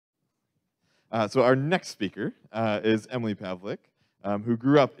So our next speaker is Emily Pavlovic, who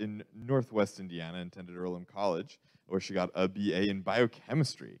grew up in Northwest Indiana and attended Earlham College, where she got a BA in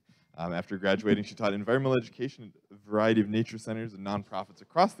biochemistry. After graduating, she taught environmental education at a variety of nature centers and nonprofits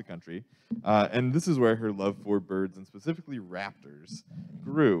across the country. And this is where her love for birds, and specifically raptors,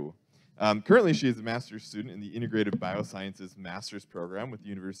 grew. Currently, she is a master's student in the Integrated Biosciences Master's Program with the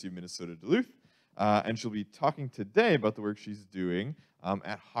University of Minnesota-Duluth. And she'll be talking today about the work she's doing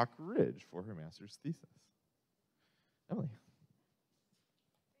at Hawk Ridge for her master's thesis. Emily.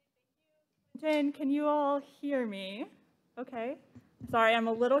 Can you all hear me? Okay. Sorry, I'm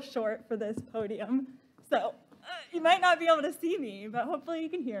a little short for this podium, so you might not be able to see me, but hopefully you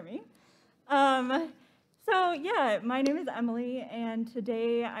can hear me. So yeah, my name is Emily, and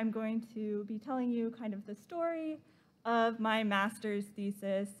today I'm going to be telling you kind of the story of my master's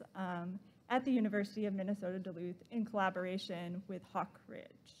thesis at the University of Minnesota-Duluth in collaboration with Hawk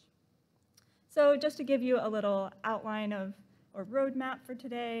Ridge. So just to give you a little outline of, or roadmap for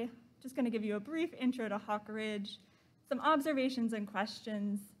today, just going to give you a brief intro to Hawk Ridge, some observations and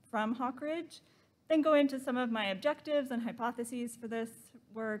questions from Hawk Ridge, then go into some of my objectives and hypotheses for this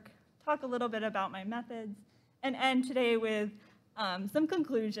work, talk a little bit about my methods, and end today with some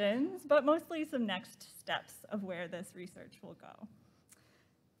conclusions, but mostly some next steps of where this research will go.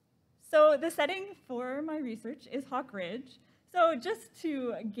 So the setting for my research is Hawk Ridge. So just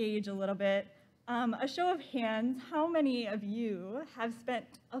to gauge a little bit, a show of hands, how many of you have spent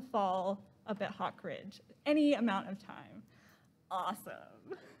a fall up at Hawk Ridge? Any amount of time.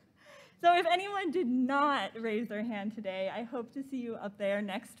 Awesome. So if anyone did not raise their hand today, I hope to see you up there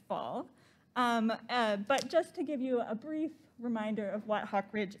next fall. But just to give you a brief reminder of what Hawk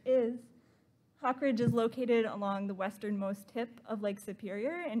Ridge is located along the westernmost tip of Lake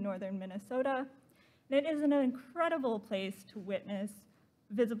Superior in northern Minnesota. And it is an incredible place to witness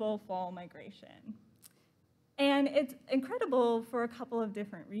visible fall migration. And it's incredible for a couple of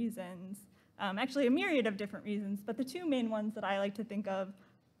different reasons, actually a myriad of different reasons, but the two main ones that I like to think of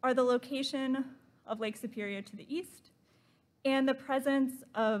are the location of Lake Superior to the east and the presence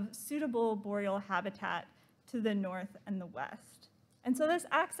of suitable boreal habitat to the north and the west. And so this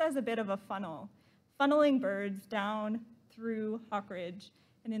acts as a bit of a funnel, funneling birds down through Hawk Ridge.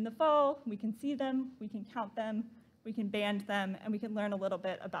 And in the fall, we can see them, we can count them, we can band them, and we can learn a little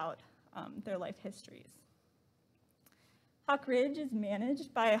bit about their life histories. Hawk Ridge is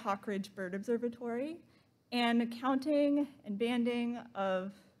managed by Hawk Ridge Bird Observatory, and counting and banding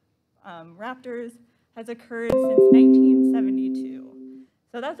of raptors has occurred since 1972.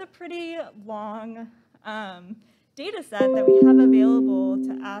 So that's a pretty long data set that we have available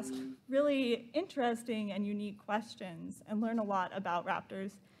to ask really interesting and unique questions and learn a lot about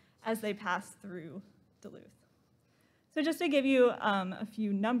raptors as they pass through Duluth. So just to give you a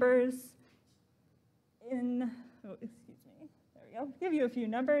few numbers, give you a few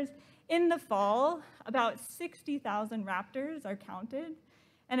numbers. In the fall, about 60,000 raptors are counted,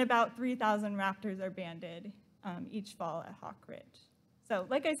 and about 3,000 raptors are banded each fall at Hawk Ridge. So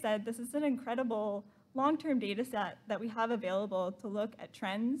like I said, this is an incredible long-term data set that we have available to look at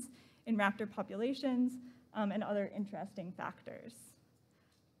trends in raptor populations and other interesting factors.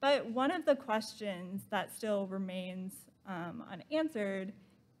 But one of the questions that still remains unanswered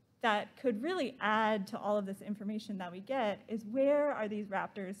that could really add to all of this information that we get is, where are these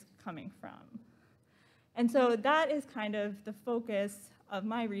raptors coming from? And so that is kind of the focus of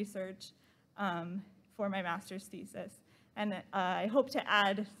my research for my master's thesis. And I hope to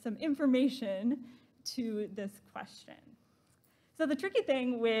add some information to this question. So the tricky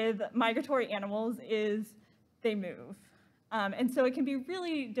thing with migratory animals is they move. And so it can be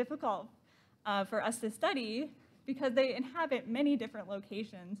really difficult for us to study because they inhabit many different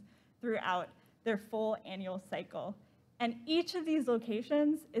locations throughout their full annual cycle. And each of these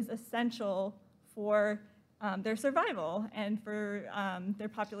locations is essential for their survival and for their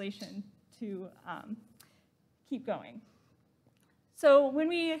population to keep going. So when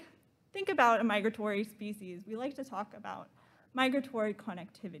we think about a migratory species, we like to talk about migratory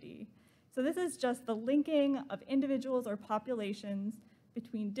connectivity. So this is just the linking of individuals or populations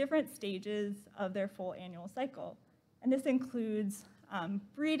between different stages of their full annual cycle. And this includes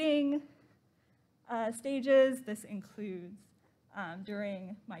breeding stages. This includes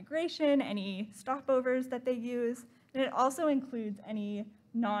during migration, any stopovers that they use. And it also includes any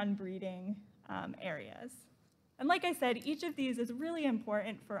non-breeding areas. And like I said, each of these is really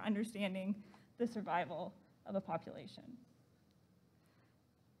important for understanding the survival of a population.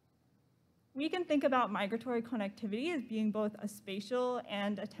 We can think about migratory connectivity as being both a spatial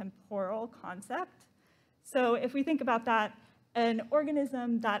and a temporal concept. So if we think about that an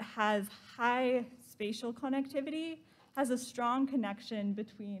organism that has high spatial connectivity has a strong connection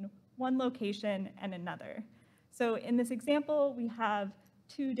between one location and another. So in this example, we have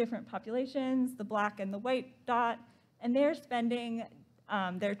two different populations, the black and the white dot, and they're spending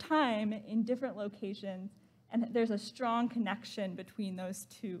their time in different locations, and there's a strong connection between those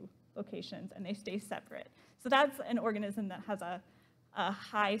two locations, and they stay separate. So that's an organism that has a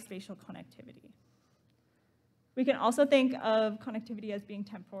high spatial connectivity. We can also think of connectivity as being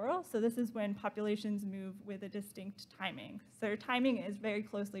temporal. So this is when populations move with a distinct timing. So their timing is very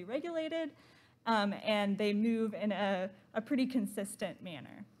closely regulated, and they move in a pretty consistent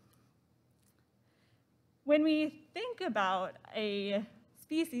manner. When we think about a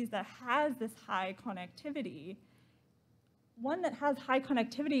species that has this high connectivity, one that has high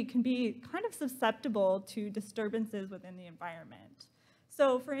connectivity can be kind of susceptible to disturbances within the environment.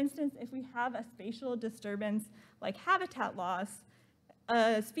 So for instance, if we have a spatial disturbance like habitat loss,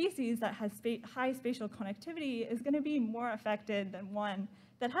 a species that has high spatial connectivity is going to be more affected than one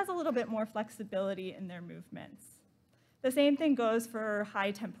that has a little bit more flexibility in their movements. The same thing goes for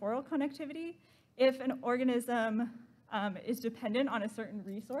high temporal connectivity. If an organism is dependent on a certain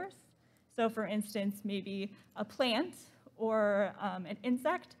resource, so for instance, maybe a plant or an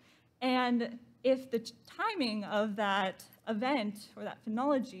insect, and if the timing of that event or that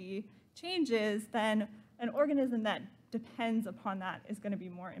phenology changes, then an organism that depends upon that is going to be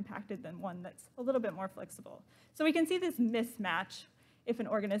more impacted than one that's a little bit more flexible. So we can see this mismatch if an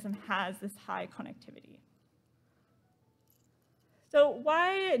organism has this high connectivity. So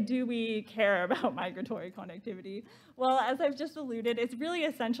why do we care about migratory connectivity? Well, as I've just alluded, it's really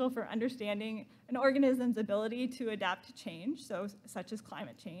essential for understanding an organism's ability to adapt to change, such as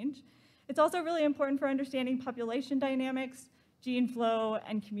climate change. It's also really important for understanding population dynamics, gene flow,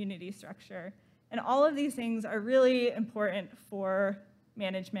 and community structure. And all of these things are really important for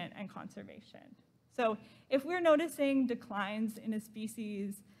management and conservation. So if we're noticing declines in a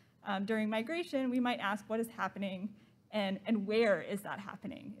species during migration, we might ask what is happening and where is that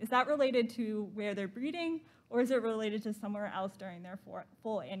happening? Is that related to where they're breeding, or is it related to somewhere else during their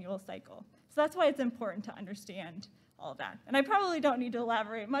full annual cycle? So that's why it's important to understand all of that. And I probably don't need to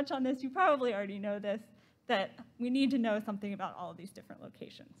elaborate much on this. You probably already know this, that we need to know something about all of these different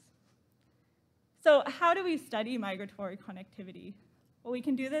locations. So how do we study migratory connectivity? Well, we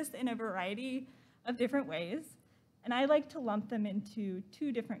can do this in a variety of different ways, and I like to lump them into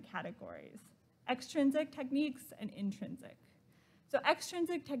two different categories: extrinsic techniques and intrinsic. So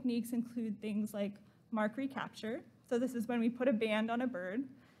extrinsic techniques include things like mark recapture. So this is when we put a band on a bird,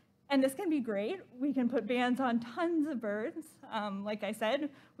 and this can be great. We can put bands on tons of birds. Like I said,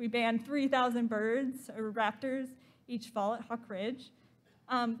 we band 3,000 birds or raptors each fall at Hawk Ridge,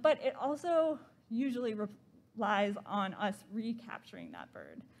 but it also usually relies on us recapturing that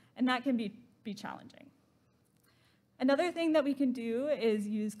bird, and that can be challenging. Another thing that we can do is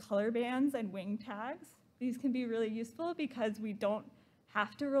use color bands and wing tags. These can be really useful because we don't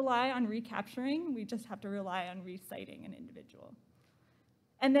have to rely on recapturing, we just have to rely on reciting an individual.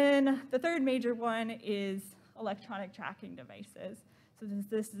 And then the third major one is electronic tracking devices. So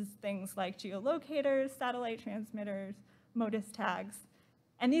this is things like geolocators, satellite transmitters, MODIS tags.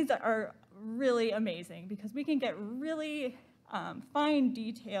 And these are really amazing because we can get really fine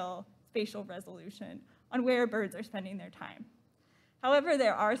detail spatial resolution on where birds are spending their time. However,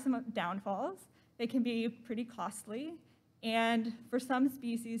 there are some downfalls. They can be pretty costly, and for some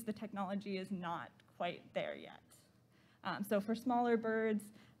species, the technology is not quite there yet. So for smaller birds,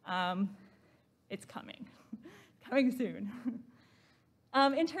 it's coming, coming soon.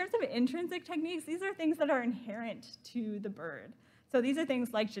 In terms of intrinsic techniques, these are things that are inherent to the bird. So these are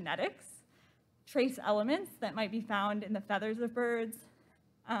things like genetics, trace elements that might be found in the feathers of birds.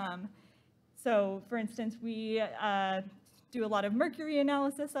 So for instance, we do a lot of mercury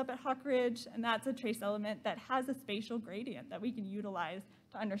analysis up at Hawk Ridge, and that's a trace element that has a spatial gradient that we can utilize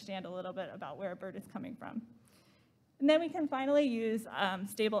to understand a little bit about where a bird is coming from. And then we can finally use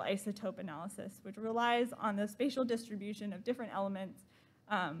stable isotope analysis, which relies on the spatial distribution of different elements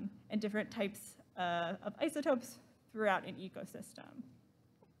and different types of isotopes throughout an ecosystem.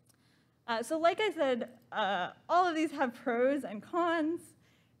 So like I said, all of these have pros and cons,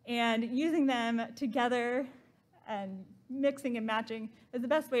 and using them together and mixing and matching is the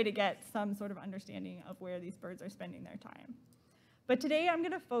best way to get some sort of understanding of where these birds are spending their time. But today I'm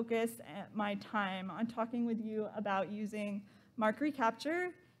going to focus my time on talking with you about using mark recapture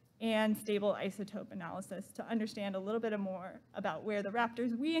and stable isotope analysis to understand a little bit more about where the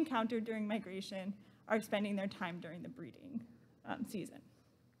raptors we encountered during migration are spending their time during the breeding season.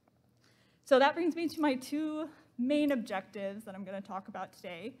 So that brings me to my two main objectives that I'm going to talk about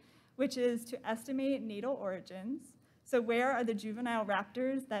today, which is to estimate natal origins. So where are the juvenile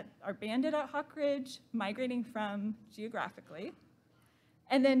raptors that are banded at Hawk Ridge migrating from geographically?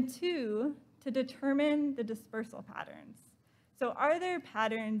 And then 2, to determine the dispersal patterns. So are there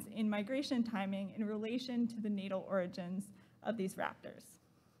patterns in migration timing in relation to the natal origins of these raptors?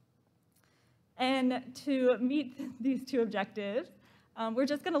 And to meet these 2 objectives, we're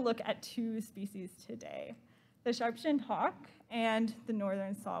just going to look at 2 species today, the sharp-shinned hawk and the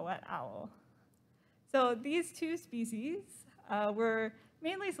northern saw-whet owl. So these 2 species were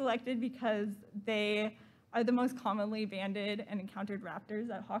mainly selected because they are the most commonly banded and encountered raptors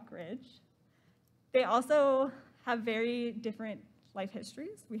at Hawk Ridge. They also have very different life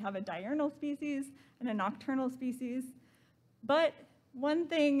histories. We have a diurnal species and a nocturnal species, but one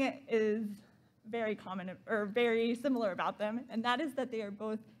thing is very common or very similar about them, and that is that they are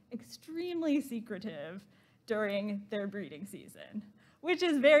both extremely secretive during their breeding season, which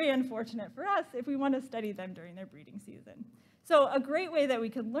is very unfortunate for us if we want to study them during their breeding season. So a great way that we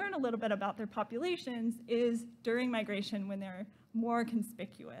can learn a little bit about their populations is during migration when they're more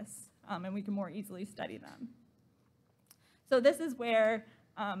conspicuous, and we can more easily study them. So this is where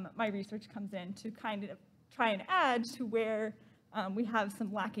my research comes in to kind of try and add to where we have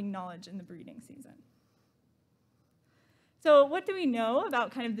some lacking knowledge in the breeding season. So what do we know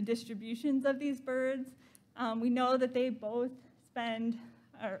about kind of the distributions of these birds? We know that they both spend,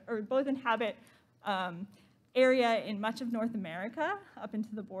 or both inhabit area in much of North America, up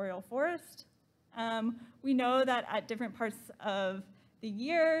into the boreal forest. We know that at different parts of the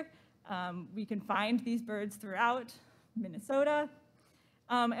year, we can find these birds throughout Minnesota.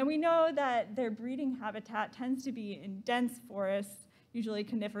 And we know that their breeding habitat tends to be in dense forests, usually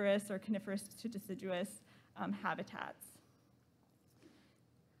coniferous or coniferous to deciduous habitats.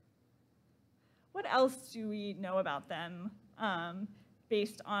 What else do we know about them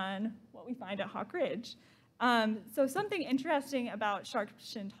based on what we find at Hawk Ridge? So something interesting about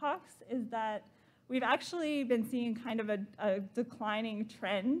sharp-shinned hawks is that we've actually been seeing kind of a declining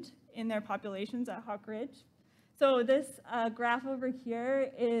trend in their populations at Hawk Ridge. So this graph over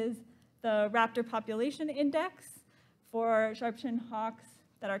here is the raptor population index for sharp-shinned hawks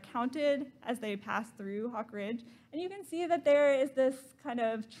that are counted as they pass through Hawk Ridge. And you can see that there is this kind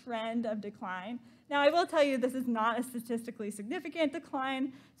of trend of decline. Now, I will tell you this is not a statistically significant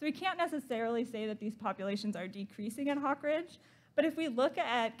decline, so we can't necessarily say that these populations are decreasing at Hawk Ridge. But if we look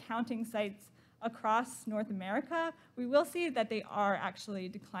at counting sites across North America, we will see that they are actually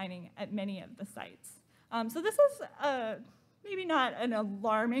declining at many of the sites. So this is maybe not an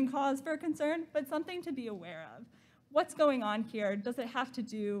alarming cause for concern, but something to be aware of. What's going on here? Does it have to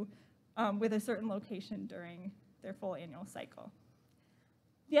do with a certain location during their full annual cycle?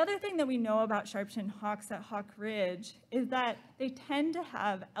 The other thing that we know about sharp-shinned hawks at Hawk Ridge is that they tend to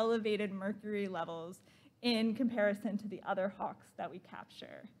have elevated mercury levels in comparison to the other hawks that we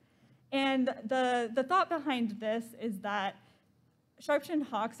capture. And the thought behind this is that sharp-shinned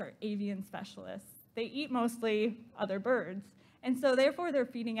hawks are avian specialists. They eat mostly other birds, and so therefore they're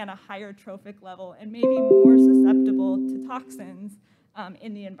feeding at a higher trophic level and maybe more susceptible to toxins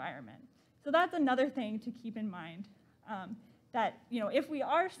in the environment. So that's another thing to keep in mind, that if we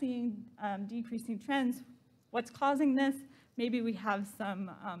are seeing decreasing trends, what's causing this? Maybe we have some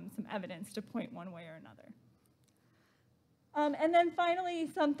evidence to point one way or another. And then finally,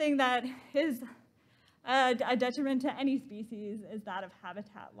 something that is a detriment to any species is that of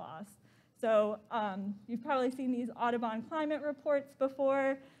habitat loss. So you've probably seen these Audubon climate reports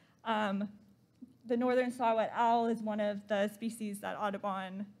before. The northern saw-whet owl is one of the species that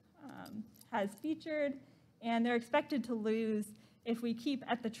Audubon has featured, and they're expected to lose, if we keep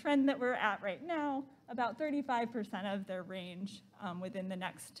at the trend that we're at right now, about 35% of their range within the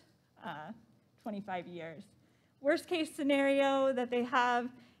next 25 years. Worst case scenario that they have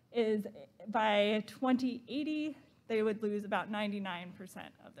is by 2080, they would lose about 99%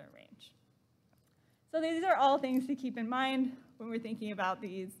 of their range. So these are all things to keep in mind when we're thinking about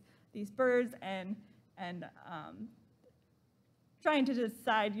these birds and trying to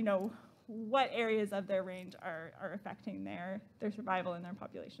decide, what areas of their range are affecting their survival and their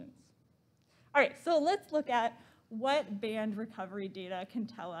populations. All right, so let's look at what band recovery data can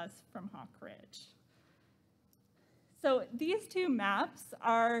tell us from Hawk Ridge. So these 2 maps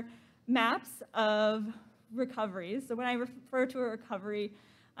are maps of recoveries. So when I refer to a recovery,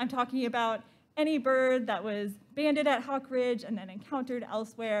 I'm talking about any bird that was banded at Hawk Ridge and then encountered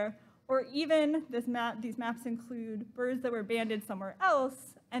elsewhere, or even these maps include birds that were banded somewhere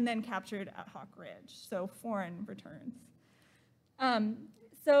else and then captured at Hawk Ridge, so foreign returns.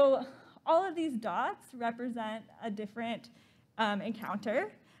 So all of these dots represent a different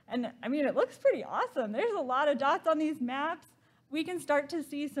encounter. And I mean, it looks pretty awesome. There's a lot of dots on these maps. We can start to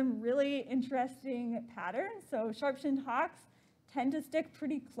see some really interesting patterns. So sharp-shinned hawks tend to stick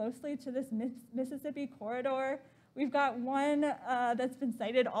pretty closely to this Mississippi corridor. We've got one that's been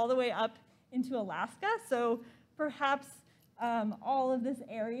sighted all the way up into Alaska. So perhaps all of this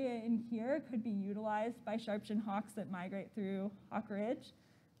area in here could be utilized by sharp-shinned hawks that migrate through Hawk Ridge.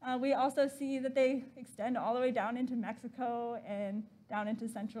 We also see that they extend all the way down into Mexico and down into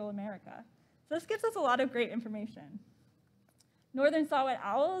Central America. So this gives us a lot of great information. Northern saw-whet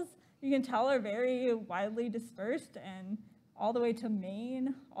owls, you can tell, are very widely dispersed and all the way to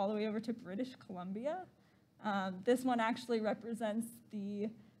Maine, all the way over to British Columbia. This one actually represents the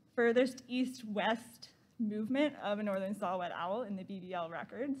furthest east-west movement of a northern saw-whet owl in the BBL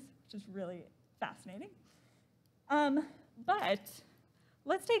records, which is really fascinating. But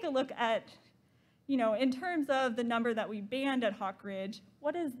let's take a look at, in terms of the number that we banned at Hawk Ridge,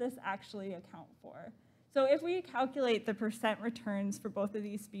 what does this actually account for? So if we calculate the percent returns for both of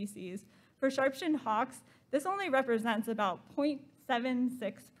these species, for sharp-shinned hawks, this only represents about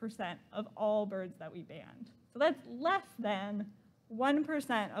 0.76% of all birds that we banned. So that's less than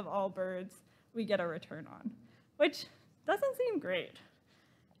 1% of all birds we get a return on, which doesn't seem great.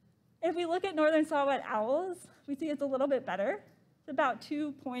 If we look at northern saw-whet owls, we see it's a little bit better. It's about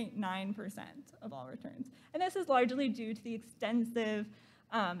 2.9% of all returns. And this is largely due to the extensive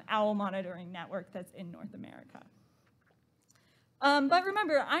owl monitoring network that's in North America. But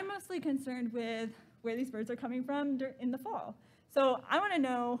remember, I'm mostly concerned with where these birds are coming from in the fall. So I want to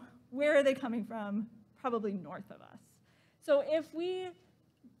know, where are they coming from, probably north of us. So if we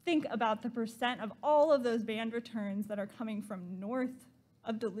think about the percent of all of those banned returns that are coming from north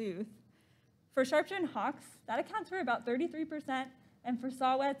of Duluth, for sharp-shinned hawks, that accounts for about 33%, and for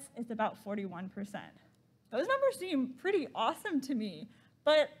saw-whets, it's about 41%. Those numbers seem pretty awesome to me,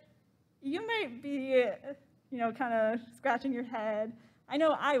 but you might be, kind of scratching your head. I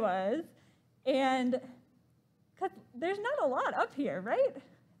know I was, and because there's not a lot up here, right?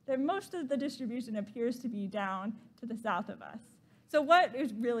 Most of the distribution appears to be down to the south of us. So what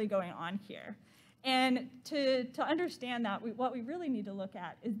is really going on here? And to understand that, what we really need to look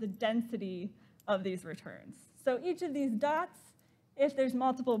at is the density of these returns. So each of these dots, if there's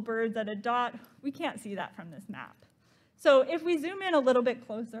multiple birds at a dot, we can't see that from this map. So if we zoom in a little bit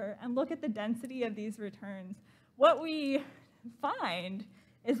closer and look at the density of these returns, what we find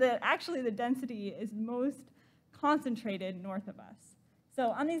is that actually the density is most concentrated north of us. So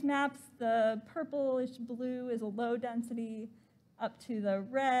on these maps, the purplish blue is a low density, up to the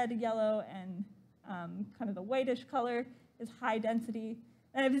red, yellow, and kind of the whitish color is high density.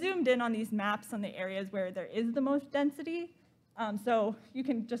 And I've zoomed in on these maps on the areas where there is the most density. So you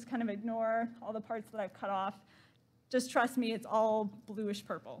can just kind of ignore all the parts that I've cut off. Just trust me, it's all bluish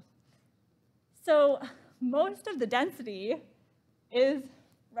purple. So most of the density is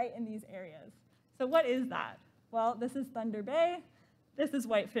right in these areas. So what is that? Well, this is Thunder Bay. This is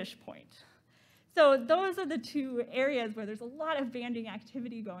Whitefish Point. So those are the two areas where there's a lot of banding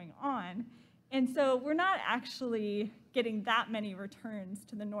activity going on. And so we're not actually getting that many returns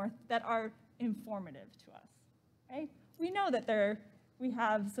to the north that are informative to us, right? We know that we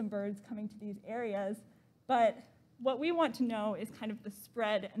have some birds coming to these areas, but what we want to know is kind of the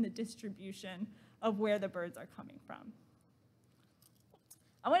spread and the distribution of where the birds are coming from.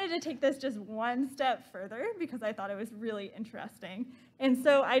 I wanted to take this just one step further because I thought it was really interesting. And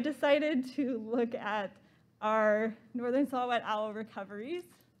so I decided to look at our northern saw-whet owl recoveries,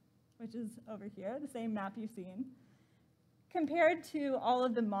 which is over here, the same map you've seen, compared to all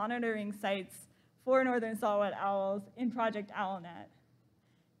of the monitoring sites for northern saw-whet owls in Project OwlNet.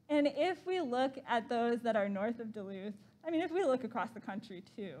 And if we look at those that are north of Duluth, I mean, if we look across the country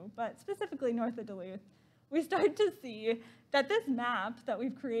too, but specifically north of Duluth, we start to see that this map that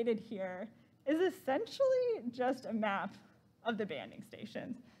we've created here is essentially just a map of the banding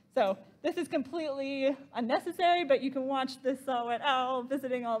stations. So this is completely unnecessary, but you can watch this saw-whet owl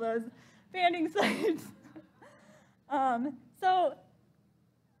visiting all those banding sites. So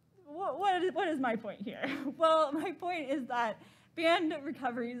what is my point here? Well, my point is that band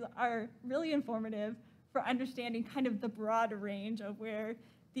recoveries are really informative for understanding kind of the broad range of where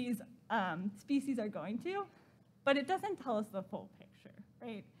these species are going to, but it doesn't tell us the full picture,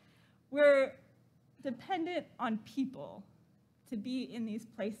 right? We're dependent on people to be in these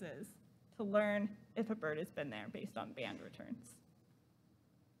places to learn if a bird has been there based on band returns.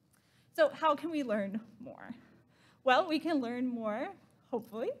 So how can we learn more? Well, we can learn more,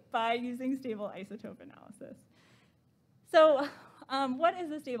 hopefully, by using stable isotope analysis. So what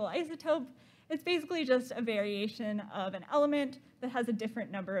is a stable isotope? It's basically just a variation of an element that has a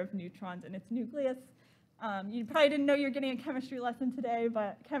different number of neutrons in its nucleus. You probably didn't know you were getting a chemistry lesson today,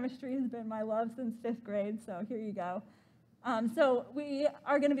 but chemistry has been my love since 5th grade, so here you go. So we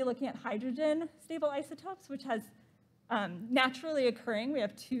are going to be looking at hydrogen stable isotopes, which has naturally occurring. We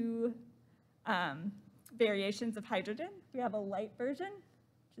have two variations of hydrogen. We have a light version,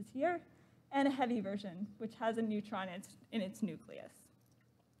 which is here, and a heavy version, which has a neutron in its nucleus.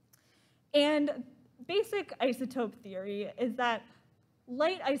 And basic isotope theory is that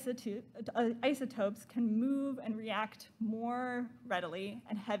light isotopes can move and react more readily,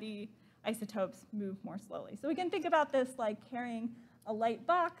 and heavy isotopes move more slowly. So we can think about this like carrying a light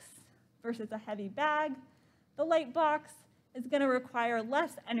box versus a heavy bag. The light box is going to require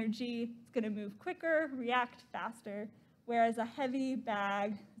less energy. It's going to move quicker, react faster, whereas a heavy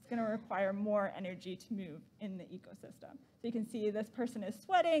bag is going to require more energy to move in the ecosystem. So you can see this person is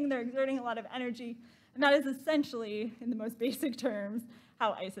sweating, they're exerting a lot of energy, and that is essentially, in the most basic terms,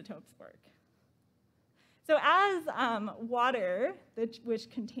 how isotopes work. So as water, which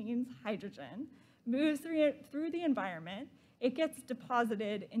contains hydrogen, moves through the environment, it gets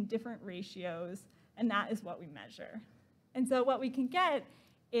deposited in different ratios, and that is what we measure. And so what we can get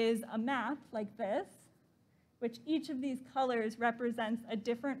is a map like this, which each of these colors represents a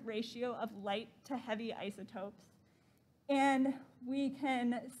different ratio of light to heavy isotopes. And we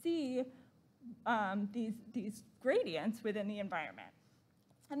can see these gradients within the environment.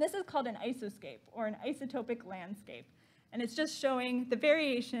 And this is called an isoscape, or an isotopic landscape. And it's just showing the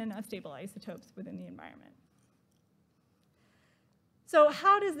variation of stable isotopes within the environment. So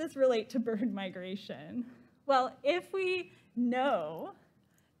how does this relate to bird migration? Well, if we know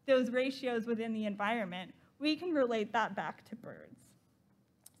those ratios within the environment, we can relate that back to birds.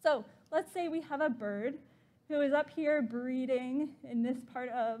 So let's say we have a bird who is up here breeding in this part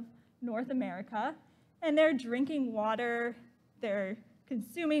of North America, and they're drinking water, they're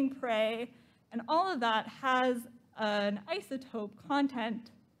consuming prey, and all of that has an isotope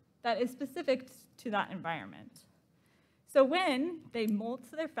content that is specific to that environment. So when they molt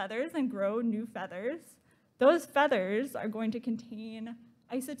their feathers and grow new feathers, those feathers are going to contain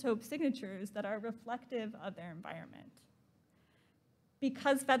isotope signatures that are reflective of their environment.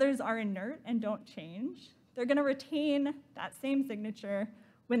 Because feathers are inert and don't change, they're going to retain that same signature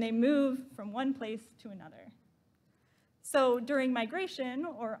when they move from one place to another. So during migration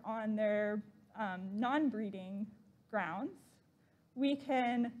or on their non-breeding grounds, we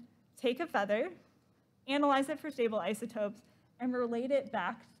can take a feather, analyze it for stable isotopes, and relate it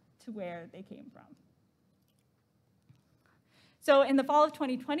back to where they came from. So in the fall of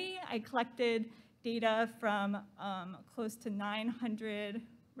 2020, I collected data from close to 900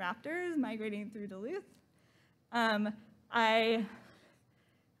 raptors migrating through Duluth. I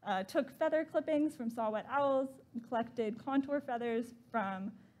took feather clippings from saw-whet owls, collected contour feathers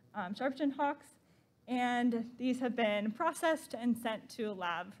from sharp-shinned hawks, and these have been processed and sent to a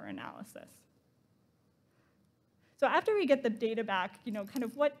lab for analysis. So after we get the data back, kind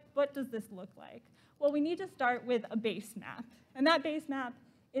of what does this look like? Well, we need to start with a base map, and that base map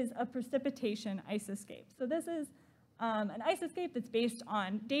is a precipitation isoscape. So this is an isoscape that's based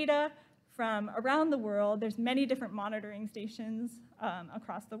on data from around the world. There's many different monitoring stations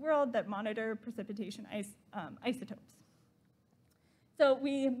across the world that monitor precipitation isotopes. So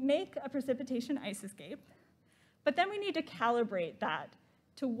we make a precipitation isoscape, but then we need to calibrate that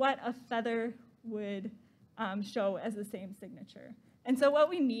to what a feather would show as the same signature. And so what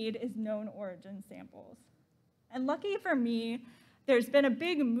we need is known origin samples. And lucky for me, there's been a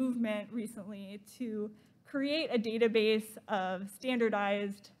big movement recently to create a database of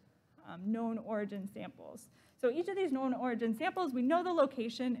standardized known origin samples. So each of these known origin samples, we know the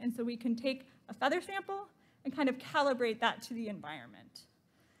location, and so we can take a feather sample and kind of calibrate that to the environment.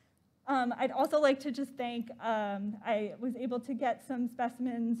 I'd also like to just thank, I was able to get some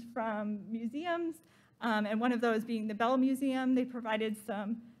specimens from museums, and one of those being the Bell Museum. They provided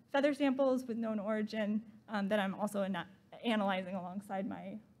some feather samples with known origin that I'm also analyzing alongside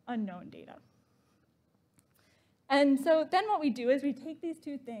my unknown data. And so then what we do is we take these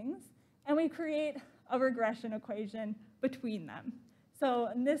two things and we create a regression equation between them. So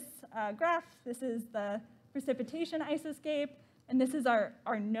in this graph, this is the precipitation isoscape, and this is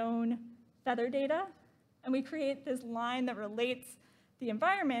our known feather data. And we create this line that relates the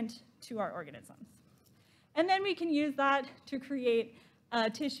environment to our organisms. And then we can use that to create a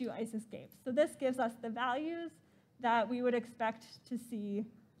tissue isoscape. So this gives us the values that we would expect to see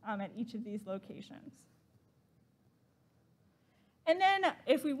at each of these locations. And then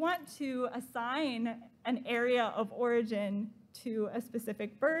if we want to assign an area of origin to a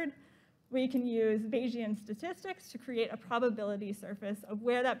specific bird, we can use Bayesian statistics to create a probability surface of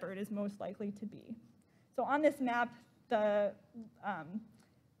where that bird is most likely to be. So on this map, the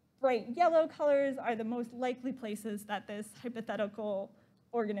bright yellow colors are the most likely places that this hypothetical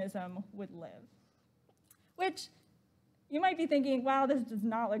organism would live. Which you might be thinking, wow, this does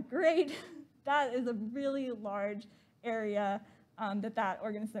not look great. That is a really large area that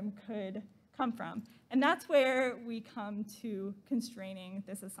organism could come from. And that's where we come to constraining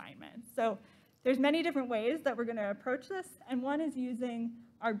this assignment. So there's many different ways that we're going to approach this, and one is using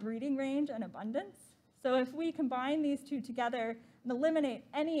our breeding range and abundance. So if we combine these two together and eliminate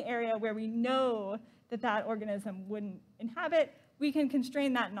any area where we know that that organism wouldn't inhabit, we can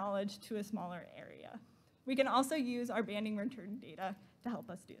constrain that knowledge to a smaller area. We can also use our banding return data to help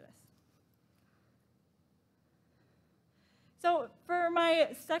us do this. So for my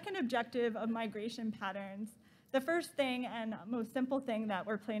second objective of migration patterns, the first thing and most simple thing that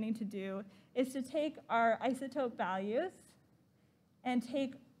we're planning to do is to take our isotope values and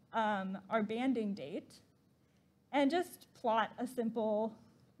take our banding date and just plot a simple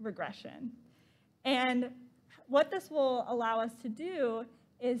regression. And what this will allow us to do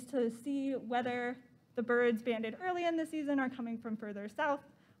is to see whether the birds banded early in the season are coming from further south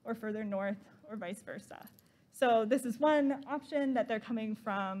or further north or vice versa. So this is one option, that they're coming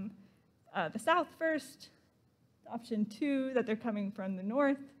from the south first, option 2, that they're coming from the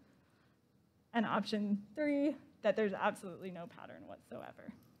north, and option 3, that there's absolutely no pattern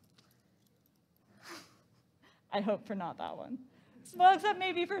whatsoever. I hope for not that one. Well, except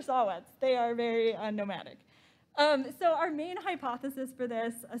maybe for saw-whets. They are very nomadic. So our main hypothesis for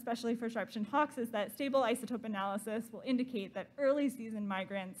this, especially for sharp-shinned hawks, is that stable isotope analysis will indicate that early season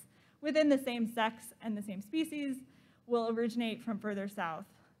migrants within the same sex and the same species will originate from further south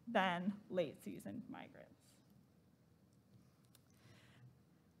than late season migrants.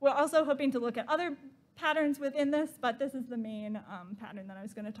 We're also hoping to look at other patterns within this, but this is the main pattern that I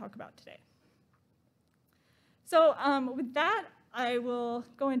was going to talk about today. So with that, I will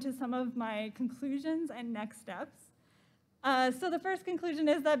go into some of my conclusions and next steps. So the first conclusion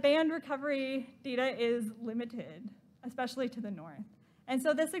is that band recovery data is limited, especially to the north. And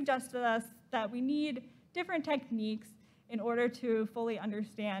so this suggests to us that we need different techniques in order to fully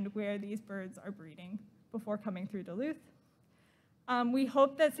understand where these birds are breeding before coming through Duluth. We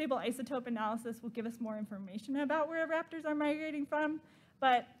hope that stable isotope analysis will give us more information about where raptors are migrating from,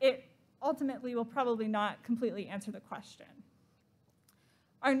 but it ultimately will probably not completely answer the question.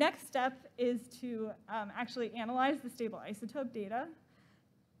 Our next step is to actually analyze the stable isotope data.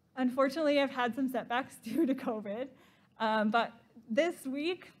 Unfortunately, I've had some setbacks due to COVID, but this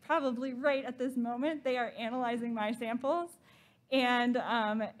week, probably right at this moment, they are analyzing my samples. And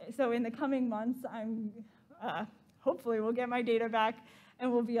so in the coming months, hopefully we'll get my data back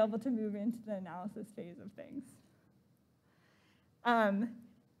and we'll be able to move into the analysis phase of things.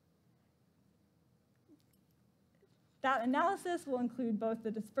 That analysis will include both the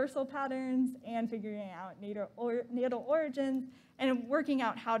dispersal patterns and figuring out natal origins and working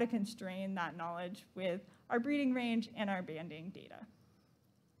out how to constrain that knowledge with our breeding range and our banding data.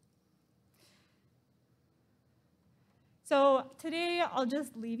 So today, I'll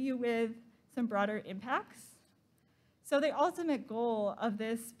just leave you with some broader impacts. So the ultimate goal of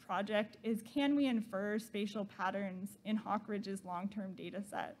this project is, can we infer spatial patterns in Hawk Ridge's long-term data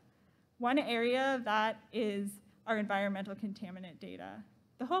set? One area of that is our environmental contaminant data.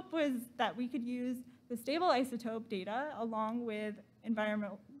 The hope was that we could use the stable isotope data along with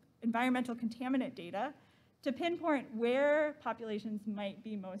environmental contaminant data to pinpoint where populations might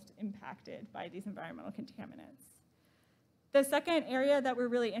be most impacted by these environmental contaminants. The second area that we're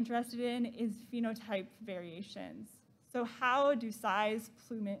really interested in is phenotype variations. So how do size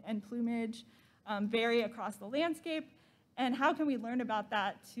and plumage vary across the landscape, and how can we learn about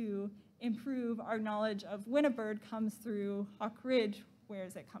that to improve our knowledge of when a bird comes through Hawk Ridge, where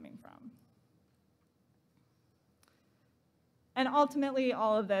is it coming from? And ultimately,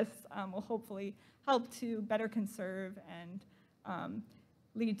 all of this will hopefully help to better conserve and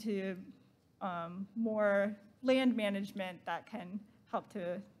lead to more land management that can help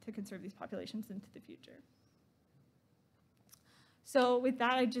to conserve these populations into the future. So with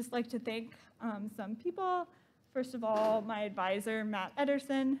that, I'd just like to thank some people. First of all, my advisor, Matt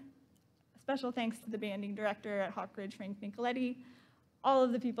Ederson. Special thanks to the banding director at Hawk Ridge, Frank Nicoletti, all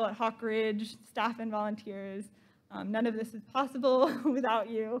of the people at Hawk Ridge, staff and volunteers. None of this is possible without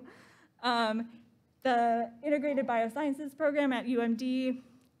you. The Integrated Biosciences program at UMD,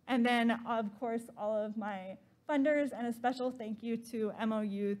 and then, of course, all of my funders, and a special thank you to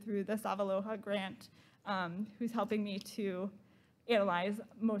MOU through the Savaloha grant, who's helping me to analyze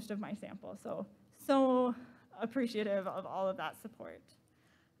most of my sample. So appreciative of all of that support.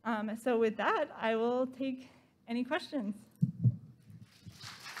 So with that, I will take any questions.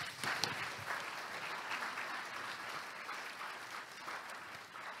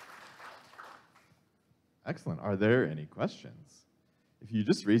 Excellent. Are there any questions? If you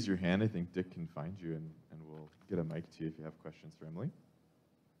just raise your hand, I think Dick can find you, and we'll get a mic to you if you have questions for Emily.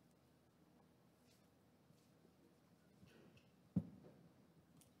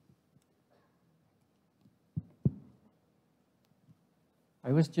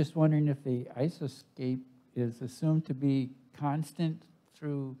 I was just wondering if the isoscape is assumed to be constant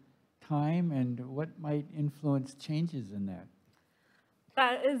through time, and what might influence changes in that?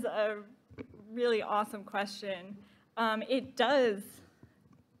 That is a really awesome question. It does.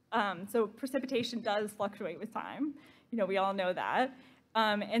 So precipitation does fluctuate with time. We all know that.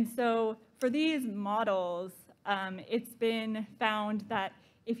 And so for these models, it's been found that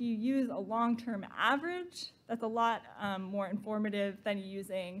if you use a long-term average, that's a lot more informative than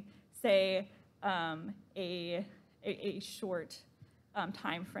using, say, a short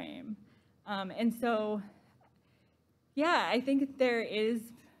time frame. And so, yeah, I think there is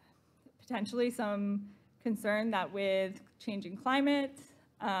potentially some concern that with changing climate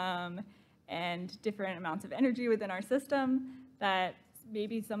and different amounts of energy within our system, that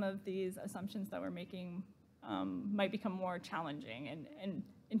maybe some of these assumptions that we're making might become more challenging, and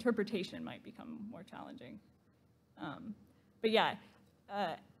interpretation might become more challenging. But yeah,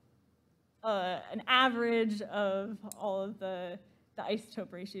 an average of all of the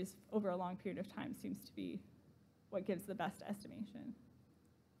isotope ratios over a long period of time seems to be what gives the best estimation.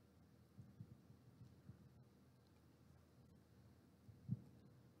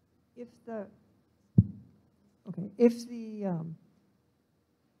 Do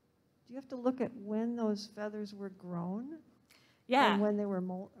you have to look at when those feathers were grown? Yeah. And when they were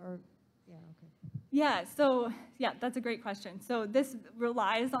yeah, okay. Yeah, so, yeah, that's a great question. So this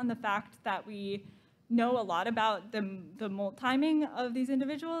relies on the fact that we know a lot about the molt timing of these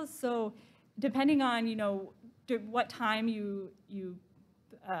individuals. So depending on, what time you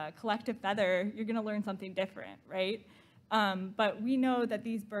collect a feather, you're gonna learn something different, right? But we know that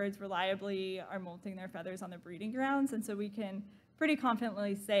these birds reliably are molting their feathers on the breeding grounds, and so we can pretty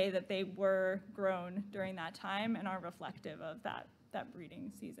confidently say that they were grown during that time and are reflective of that breeding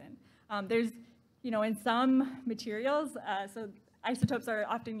season. There's, in some materials, so isotopes are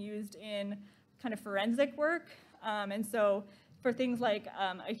often used in kind of forensic work, and so for things like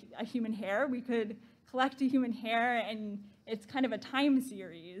a human hair, we could collect a human hair, and it's kind of a time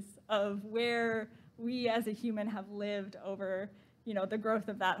series of where we as a human have lived over, the growth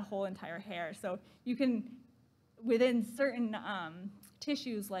of that whole entire hair. So you can, within certain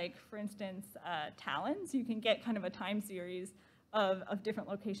tissues, like for instance, talons, you can get kind of a time series of different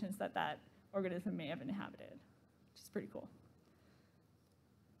locations that organism may have inhabited, which is pretty cool.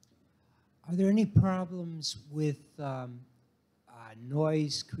 Are there any problems with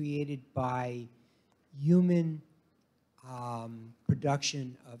noise created by human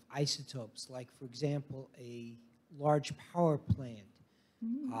production of isotopes, like, for example, a large power plant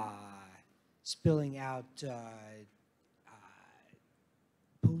spilling out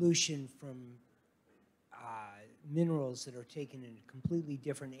pollution from minerals that are taken in a completely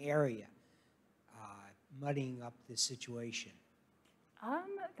different area, muddying up the situation?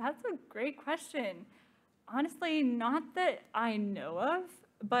 That's a great question. Honestly, not that I know of,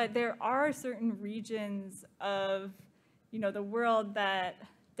 but there are certain regions of, the world that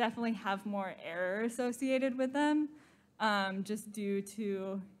definitely have more error associated with them, just due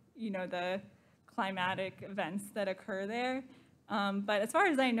to, the climatic events that occur there. But as far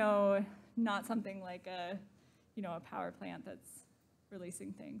as I know, not something like a power plant that's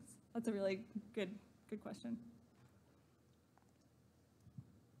releasing things. That's a really good question.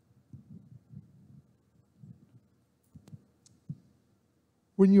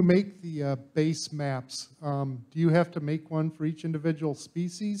 When you make the base maps, do you have to make one for each individual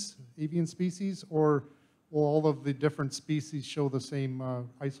species, avian species, or will all of the different species show the same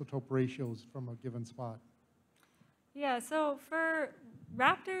isotope ratios from a given spot? Yeah, so for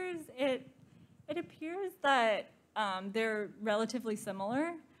raptors, it appears that they're relatively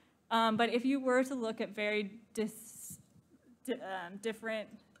similar, but if you were to look at very different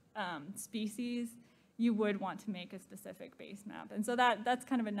species, you would want to make a specific base map. And so that's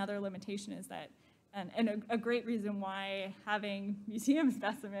kind of another limitation, is that, and a great reason why having museum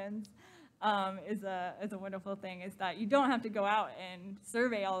specimens is a wonderful thing, is that you don't have to go out and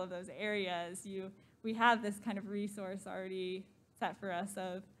survey all of those areas. We have this kind of resource already set for us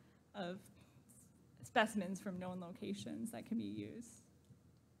of specimens from known locations that can be used.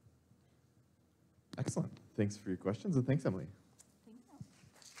 Excellent. Thanks for your questions, and thanks, Emily.